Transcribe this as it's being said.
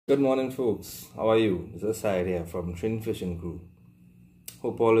Good morning, folks. How are you? This is Side here from Trin Fishing Crew.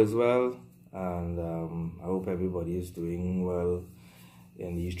 Hope all is well, and I hope everybody is doing well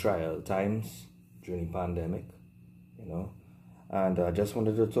in these trial times during the pandemic, And I just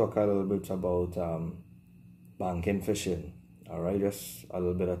wanted to talk a little bit about banking fishing. All right, just a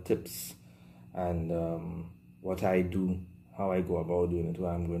little bit of tips and what I do, how I go about doing it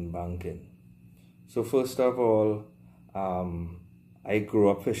when I'm going banking. So first of all, I grew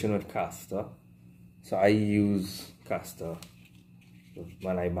up fishing with caster, so I use caster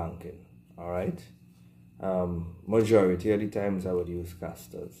when I banking. All right, majority of the times I would use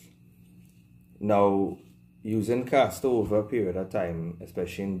casters. Now, using caster over a period of time,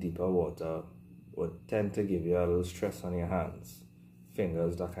 especially in deeper water, would tend to give you a little stress on your hands,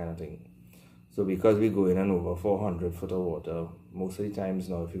 fingers, that kind of thing. So because we go in and over 400 foot of water, most of the times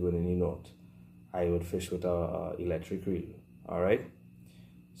now, if you go in the north, I would fish with a electric reel. All right,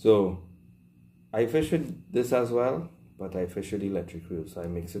 so I fish with this as well, but I fish with electric reel, so I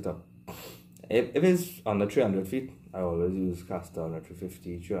mix it up. If it's under 300 feet, I always use caster. Under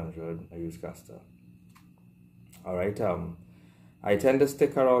 350, 300, I use caster. All right, I tend to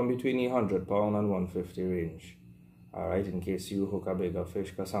stick around between the 100 pound and 150 range. All right, in case you hook a bigger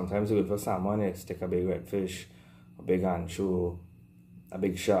fish, because sometimes you go for salmon, you stick a big redfish, a big ancho, a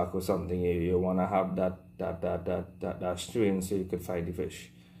big shark or something. You want to have that strain so you could fight the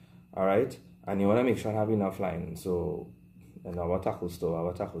fish. All right, and you want to make sure you have enough line. So in our tackle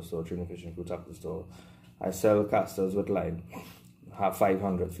store, Trinidad Fishing Crew tackle store, I sell casters with line, have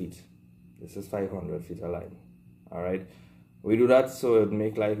 500 feet. This is 500 feet of line. All right, we do that so it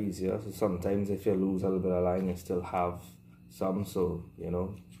make life easier. So sometimes if you lose a little bit of line, you still have some. So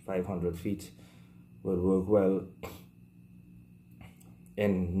 500 feet would work well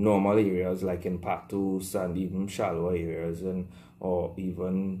in normal areas like in patos and even shallower areas, or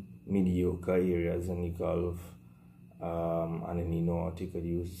even mediocre areas in the Gulf and in the north. You could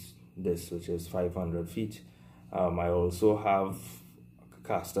use this, which is 500 feet. I also have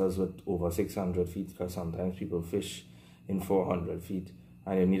casters with over 600 feet, because sometimes people fish in 400 feet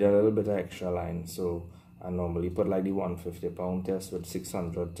and you need a little bit of extra line. So I normally put like the 150 pound test with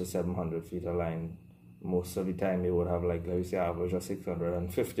 600 to 700 feet of line. Most of the time you would have, like, let me say, average of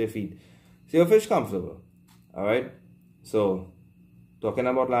 650 feet. So your fish comfortable. All right, so talking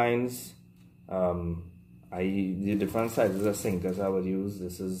about lines, the different sizes of sinkers I would use.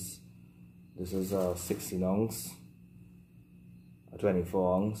 This is a 16 ounce, a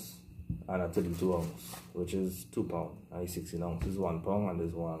 24 ounce, and a 32 ounce, which is 2 pounds. And 16 ounce is 1 pound, and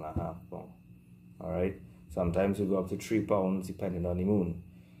this 1.5 pound. All right, sometimes we go up to 3 pounds depending on the moon.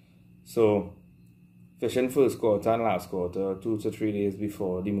 So fishing first quarter and last quarter, 2 to 3 days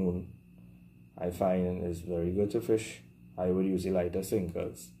before the moon, I find is very good to fish. I would use the lighter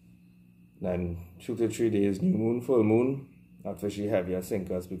sinkers. Then 2 to 3 days, new moon, full moon, I fish the heavier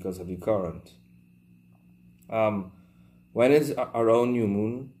sinkers because of the current. When it's around new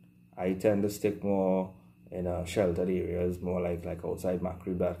moon, I tend to stick more in sheltered areas, more like outside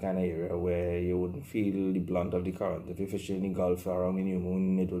mackerel, that kind of area where you wouldn't feel the blunt of the current. If you fish in the Gulf around the new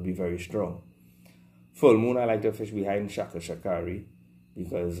moon, it will be very strong. Full moon, I like to fish behind shakari,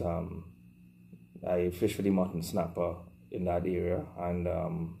 because I fish for the mutton snapper in that area, and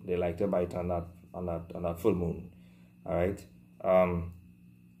they like to bite on that full moon. All right,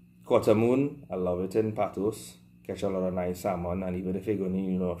 quarter moon, I love it in patos. Catch a lot of nice salmon, and even if you're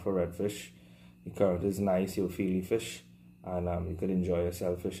going for redfish, the current is nice. You'll feel the fish, and you could enjoy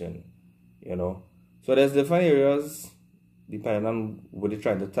yourself fishing. So there's different areas depending on what you're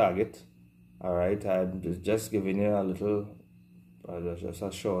trying to target. All right, I'm just giving you a little, just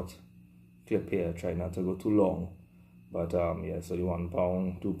a short clip here. Try not to go too long, but yeah. So the 1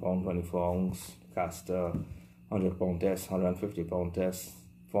 pound, 2 pound, 24 ounce caster, 100 pound test, 150 pound test,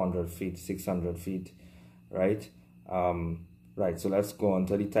 400 feet, 600 feet, right? Right. So let's go on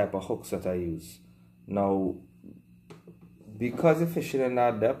to the type of hooks that I use. Now, because you're fishing in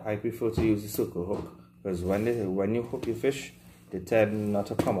that depth, I prefer to use the circle hook, because when you hook your fish, they tend not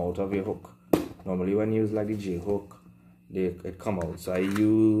to come out of your hook. Normally when you use like the J hook, it come out. So I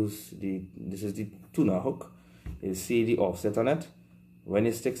use this is the tuna hook. You see the offset on it. When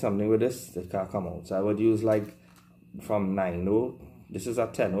you stick something with this, it can't come out. So I would use like from 9.0. This is a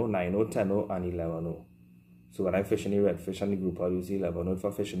 10.0, 9.0, 10.0, and 11.0. So when I fish in the redfish and the group, I'll use the 11.0.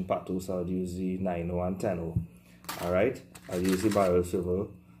 For fishing patos, I'll use the 9.0 and 10.0. All right, I'll use the barrel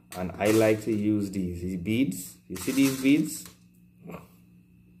swivel, and I like to use these beads. You see these beads?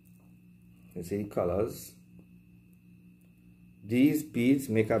 You see colors? These beads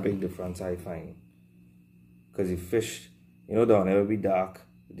make a big difference, I find. Because the fish, down there will be dark.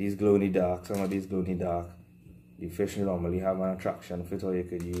 these glow in the dark, some of these glow in the dark, the fish normally have an attraction for it, or you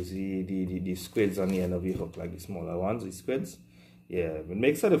could use the squids on the end of your hook, like the smaller ones, the squids. Yeah, it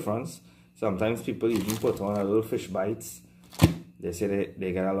makes a difference. Sometimes people even put on a little fish bites. They say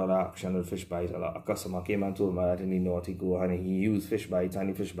they get a lot of action with fish bites. A customer came and told me that in the North he go and he used fish bites, and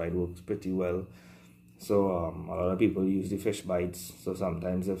the fish bite works pretty well. So a lot of people use the fish bites. So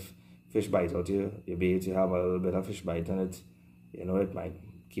sometimes if fish bite out your bait, you have a little bit of fish bite in it, you know, it might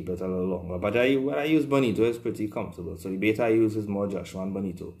keep it a little longer. But when I use bonito, it's pretty comfortable. So the bait I use is more Joshua and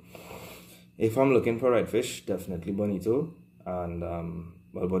bonito. If I'm looking for redfish, definitely bonito. And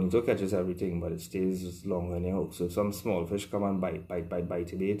well, bonito catches everything, but it stays longer in your hook. So if some small fish come and bite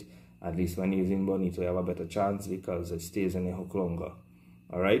your bait, at least when using bonito, you have a better chance because it stays in your hook longer.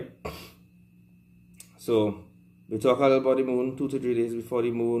 Alright? So we talk a little about the moon, 2 to 3 days before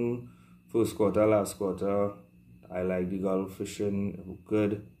the moon, first quarter, last quarter. I like the Gulf fishing,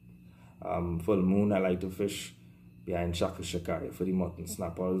 good. Full moon, I like to fish behind Shakari for the mutton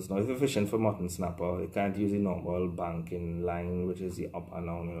snappers. Now, if you're fishing for mutton snapper, you can't use the normal banking line, which is the up and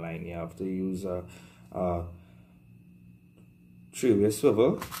down line. You have to use a 3-way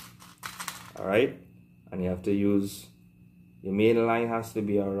swivel, alright? And you have to use, your main line has to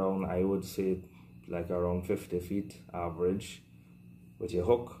be around, I would say, like around 50 feet average with your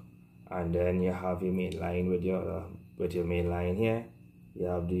hook. And then you have your main line with your main line here. You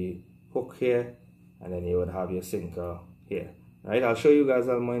have the hook here, and then you would have your sinker here. Right, I'll show you guys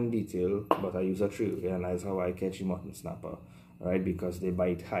all more in detail, but I use a 3-way, and that's how I catch the mutton snapper. Right, because they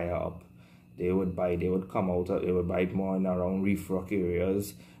bite higher up. They would come out. They would bite more in around reef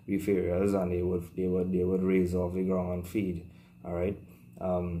areas, and they would raise off the ground and feed. All right.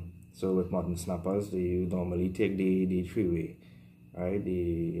 So with mutton snappers, they normally take the 3-way. Right,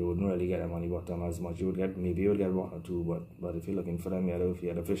 you wouldn't really get them on the bottom as much. Maybe you would get 1 or 2, but if you're looking for them, you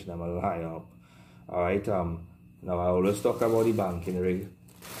have to fish them a little higher up. Alright, now I always talk about the banking rig.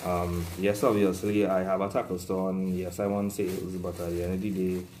 Yes, obviously I have a tackle store, and yes, I want sales, but at the end of the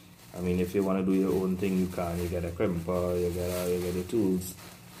day, I mean, if you want to do your own thing, you can. You get a crimper, you get the tools,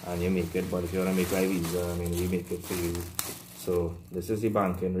 and you make it. But if you want to make life easier, I mean, we make it for you. So this is the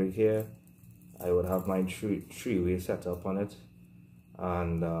banking rig here. I would have my 3-way set up on it.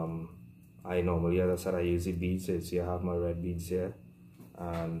 And I normally, as I said, I use the beads. So you have my red beads here,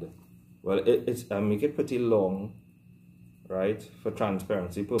 and well, I make it pretty long, right, for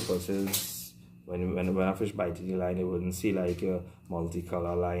transparency purposes. When a fish bites the line, you wouldn't see like a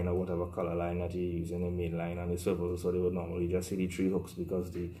multicolor line or whatever color line that you use in the main line and the swivel. So they would normally just see the 3 hooks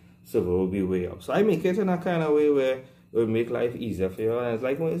because the swivel will be way up. So I make it in a kind of way where it will make life easier for you. And it's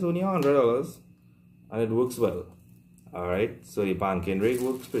like, well, it's only $100, and it works well. Alright, so the banking rig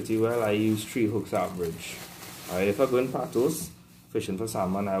works pretty well. I use 3 hooks average. Alright, if I go in patos fishing for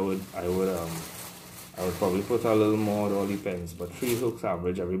salmon, I would probably put a little more, it all depends. But 3 hooks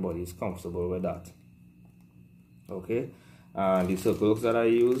average, everybody is comfortable with that. Okay, and the circle hooks that I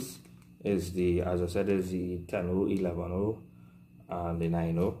use is as I said, is the 10-0, 11-0, and the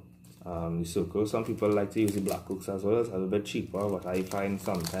 9-0. The circle, some people like to use the black hooks as well. It's a little bit cheaper, but I find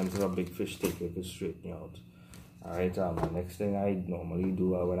sometimes if a big fish take it, it straighten you out. Alright, the next thing I normally do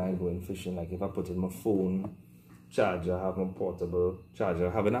when I go in fishing, like if I put in my phone charger, have my portable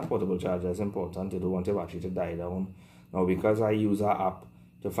charger. Having a portable charger is important. You don't want your battery to die down. Now, because I use an app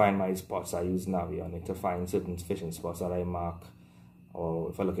to find my spots, I use Navi on it to find certain fishing spots that I mark.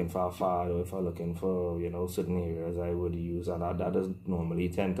 Or if I'm looking for a fad, or if I'm looking for, you know, certain areas, I would use, and that does normally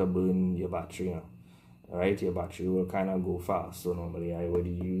tend to burn your battery, you know. Alright, your battery will kind of go fast, so normally I would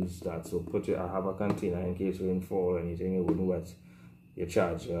use that. So I have a container in case rain fall or anything, it wouldn't wet your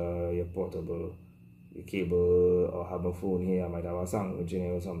charger, your portable, your cable, or have a phone here. I might have a sandwich in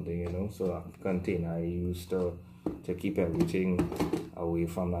here or something, you know. So that container I use to keep everything away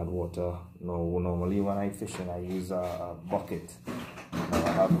from that water. No, normally when I fishing, I use a bucket. Now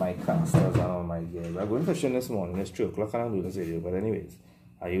I have my casters and all my gear. We're going fishing this morning. It's 3 o'clock and I'll do this video, but anyways,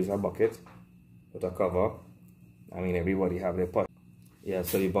 I use a bucket with a cover. I mean, everybody have their pot. Yeah,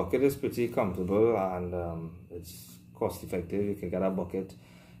 so the bucket is pretty comfortable, and it's cost effective. You can get a bucket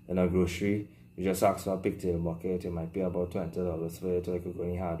in a grocery. You just ask for a pigtail bucket. You might pay about $20 for it, or you could go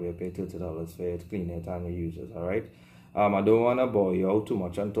in hardware, pay $30 for it, clean it, and you use it. Alright, I don't want to bore you out too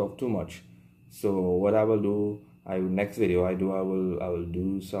much and talk too much. So what I will do, next video I will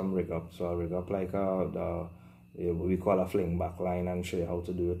do some rig up. So I'll rig up like what we call a fling back line and show you how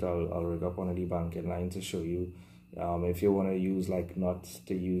to do it. I'll rig up one of the banking line to show you. If you want to use like nuts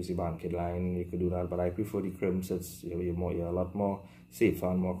to use the banking line, you could do that, but I prefer the crimps. It's you're a lot more safer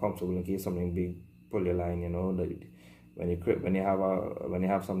and more comfortable in case something big pull your line, you know, when you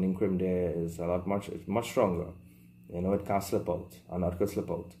have something crimped there, it's much stronger. You know, it can't slip out, or not could slip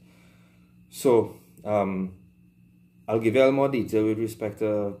out. So I'll give you a little more detail with respect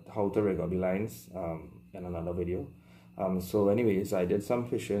to how to rig up the lines in another video. So anyways, I did some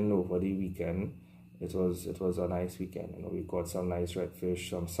fishing over the weekend. It was a nice weekend. You know, we caught some nice redfish,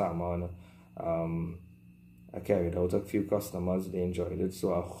 some salmon. I carried out a few customers, they enjoyed it.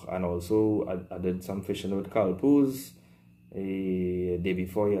 So and also I did some fishing with Kalpoos a day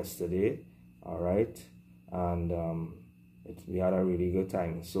before yesterday. All right, and we had a really good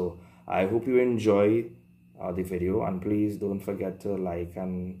time. So I hope you enjoy the video, and please don't forget to like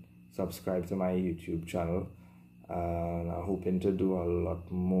and subscribe to my YouTube channel. And I'm hoping to do a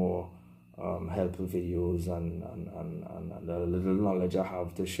lot more helpful videos and the little knowledge I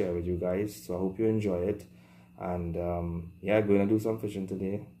have to share with you guys. So I hope you enjoy it. And yeah, going to do some fishing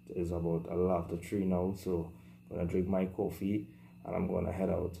today. It's about a little after 3 now, so I'm going to drink my coffee and I'm going to head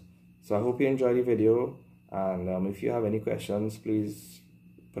out. So I hope you enjoy the video, and if you have any questions, please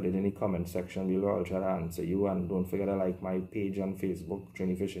put it in the comment section below. I'll try to answer you. And don't forget to like my page on Facebook,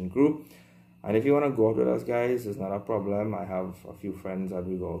 Trini Fishing Crew. And if you want to go out with us, guys, it's not a problem. I have a few friends that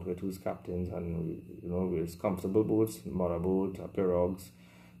we go out with who's captains, and you know, it's comfortable boats, motorboat, pirogues.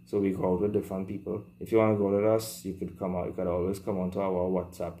 So we go out with different people. If you want to go with us, you could come out. You could always come onto our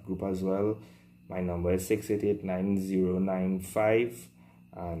WhatsApp group as well. My number is 688-9095.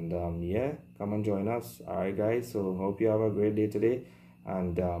 And yeah, come and join us. Alright, guys. So hope you have a great day today.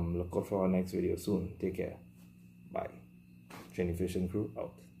 And look out for our next video soon. Take care. Bye. Trini Fishing Crew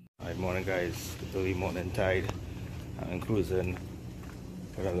out. Alright, morning, guys. It's early morning tide. I'm cruising.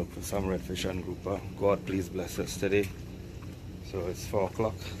 Gotta look for some redfish and grouper. God, please bless us today. So it's 4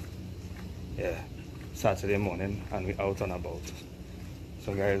 o'clock. Yeah, Saturday morning, and we're out and about.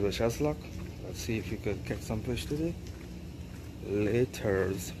 So guys, wish us luck. Let's see if we could catch some fish today.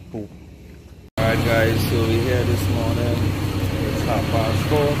 Laters. Boom. Alright, guys, so we're here this morning. It's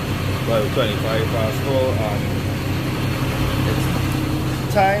 4:30. Well, 25 past 4, and it's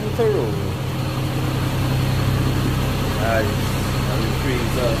time to roll. Nice. And the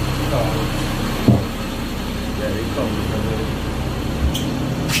trees are down. Very comfortable.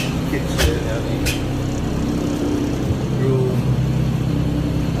 Kitchen, room,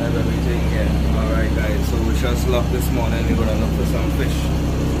 I have everything here. Alright, guys, so we just luck this morning. We're gonna look for some fish.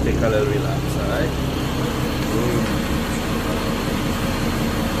 Take a little relax, alright?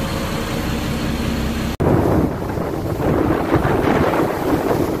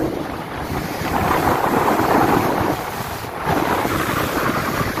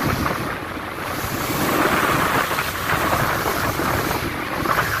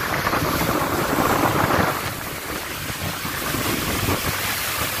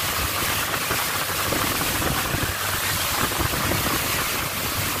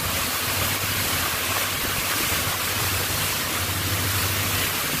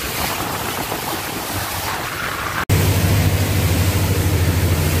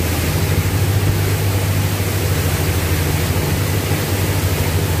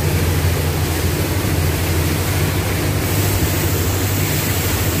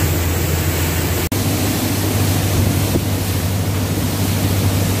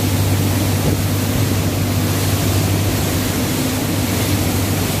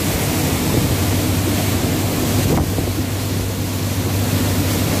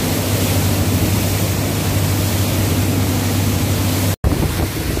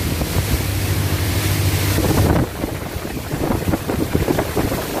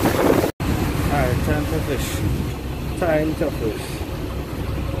 Time to fish.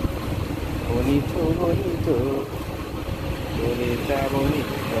 Bonito, bonito. Bonita,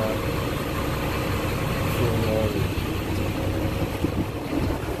 bonita. Slowly.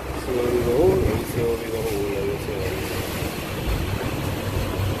 Slowly go, slowly go,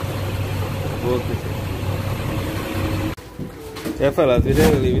 slowly. Yeah, fellas,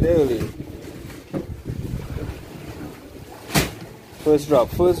 we're early. First drop.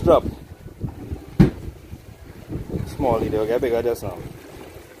 Small, they'll get bigger just now.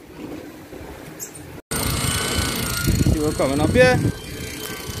 See what's coming up here?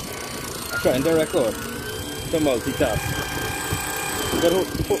 I'm trying to record. To multitask. You gotta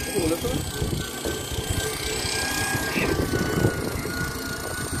hold it first.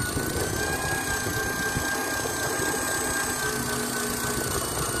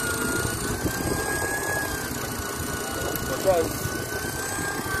 Because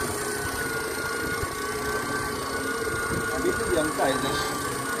this is young size-ish.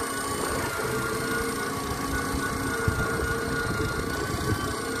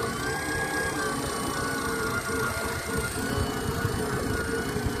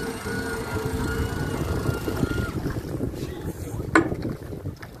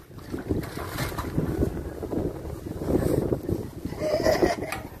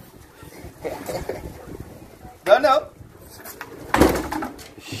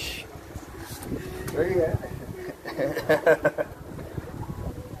 Yeah.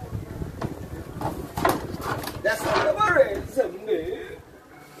 That's not the worry someday.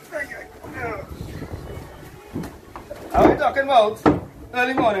 Are we talking about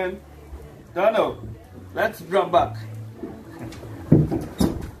early morning? Don't know. Let's drop back.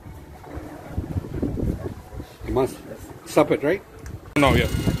 You must stop it, right? No, yeah.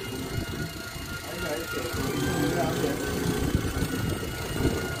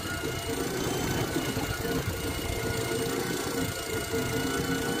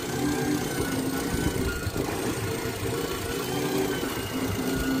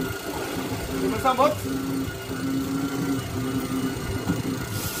 Give me some what?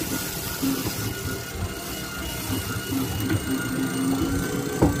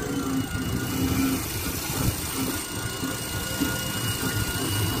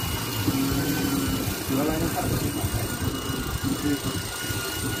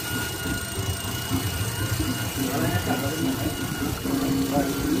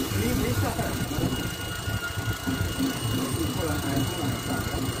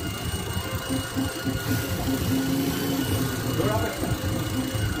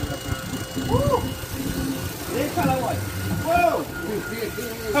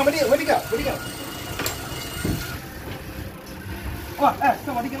 Where'd he go? What?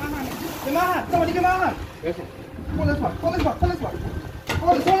 Somebody get my hand. Get my hand. Somebody get my hand. Yes, sir. Hold this one. Hold this one.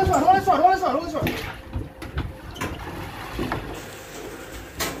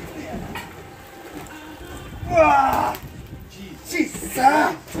 Ah! Jesus!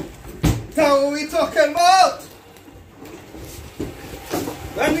 That's what we talking about!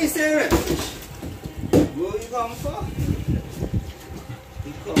 When we say redfish, what we come for?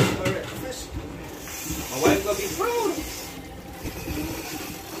 We come for redfish. My wife gonna be proud.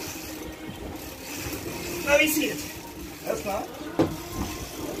 Let me see it. That's not. I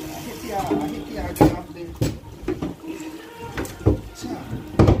hit the eye again after the...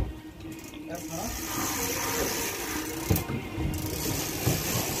 That's not.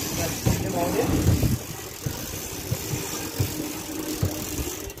 That's him on there.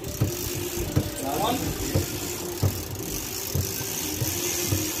 That one.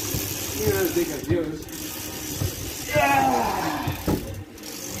 You're as big as yours. Yeah!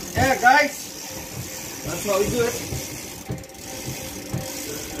 Yeah, guys. That's how we do it.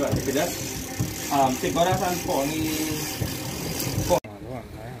 Right, take that. Take out that and pour me.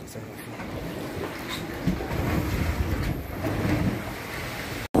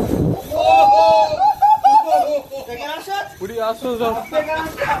 You get a shot? What do you ask for that?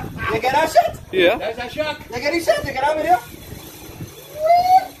 You get a shot? Yeah. There's a shark. You get a shot? You get a video?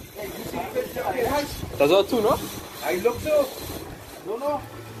 That's all too, no? I look so. I don't know.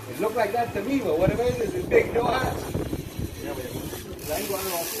 It looked like that to me, but whatever it is, it's big, no hands.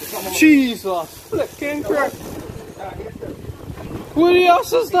 Jesus, flicking crap. What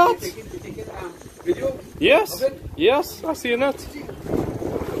else is that? Video? Yes, yes, I seen it.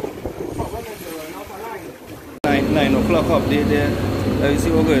 9 o'clock update there. Let me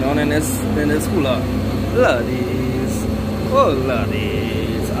see what's going on in this cooler. Ladies. Oh,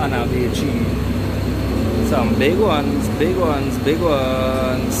 ladies. Anabechi. Some big ones.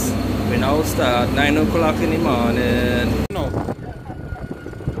 We now start 9 o'clock in the morning. No.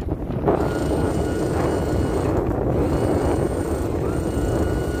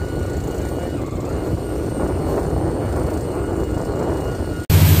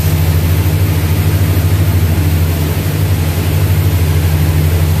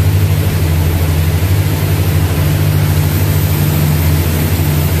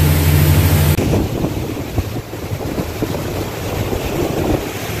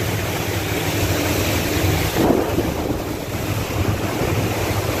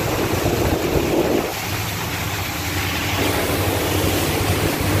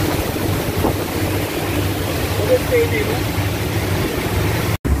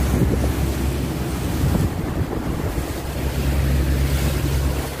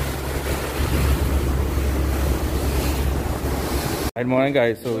 Good morning,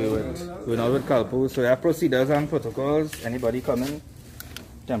 guys. So we're now with Kalpoo. So we have procedures and protocols. Anybody coming,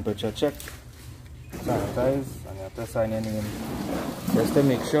 temperature check, sanitize, and you have to sign your name just to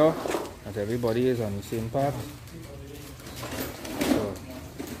make sure that everybody is on the same path. So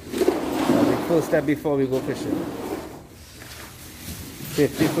that's the first step before we go fishing.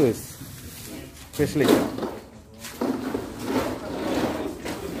 Safety first, fish later.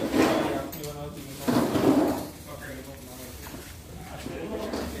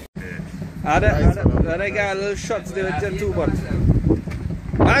 I got a little shots there too, but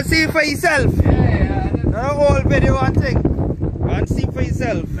I see it for yourself. Not a whole video and thing. And see for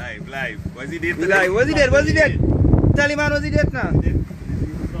yourself. Live. What's he did? What's he did? Tell him man what's he did now.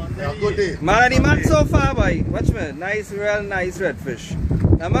 Good day. Man, the man so far, boy. Watch me. Nice, real nice redfish.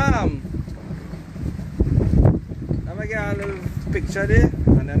 Now, ma'am. I'm going to get a little picture there.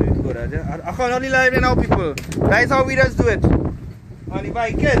 And then we go there. I can't only live now, people. That's how we just do it. On the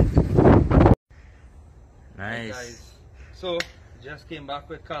bike, kid. Nice. Hey guys. So, just came back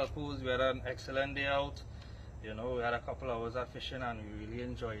with Kalpoos. We had an excellent day out. You know, we had a couple hours of fishing and we really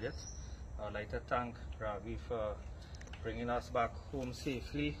enjoyed it. I'd like to thank Ravi for bringing us back home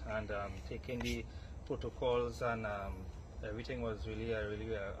safely and taking the protocols, and everything was really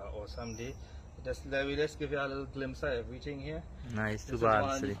a awesome day. Let me just give you a little glimpse of everything here. Nice, This too is bad.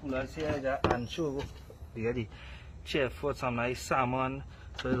 one of the coolers here, the ancho, the chef with some nice salmon.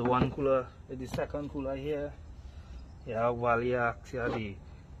 So there's one cooler, the second cooler here. You have Waliaks, here the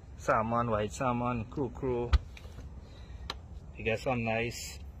salmon, white salmon, crow. You get some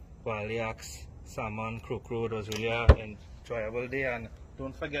nice Waliaks, salmon, crow. It was really an enjoyable day. And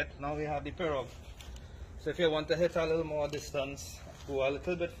don't forget, now we have the pirog. So if you want to hit a little more distance, go a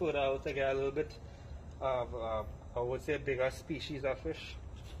little bit further out to get a little bit of, I would say, bigger species of fish.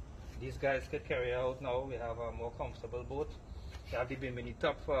 These guys could carry out now. We have a more comfortable boat. You have the bimini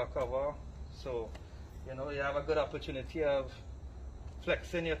top for a cover. So, you know, you have a good opportunity of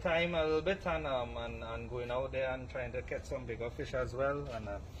flexing your time a little bit and going out there and trying to catch some bigger fish as well. And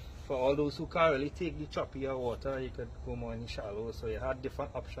for all those who can't really take the choppier water, you could go more in the shallow. So you had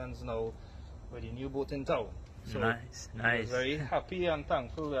different options now with the new boat in town. So Nice. I was very happy and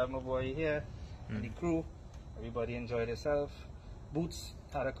thankful we have my boy here and the crew. Everybody enjoyed themselves. Boots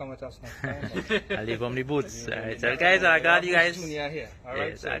had to come with us next time. I'll leave him the boots. Alright, so guys, I'm glad you guys. Here. All right,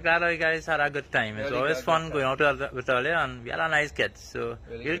 Yes, I'm glad you guys had a good time. It's Really always good fun time. going out with earlier, and we had a nice catch. So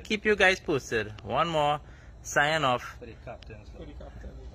Really we'll good. keep you guys posted. One more sign off. For the captains.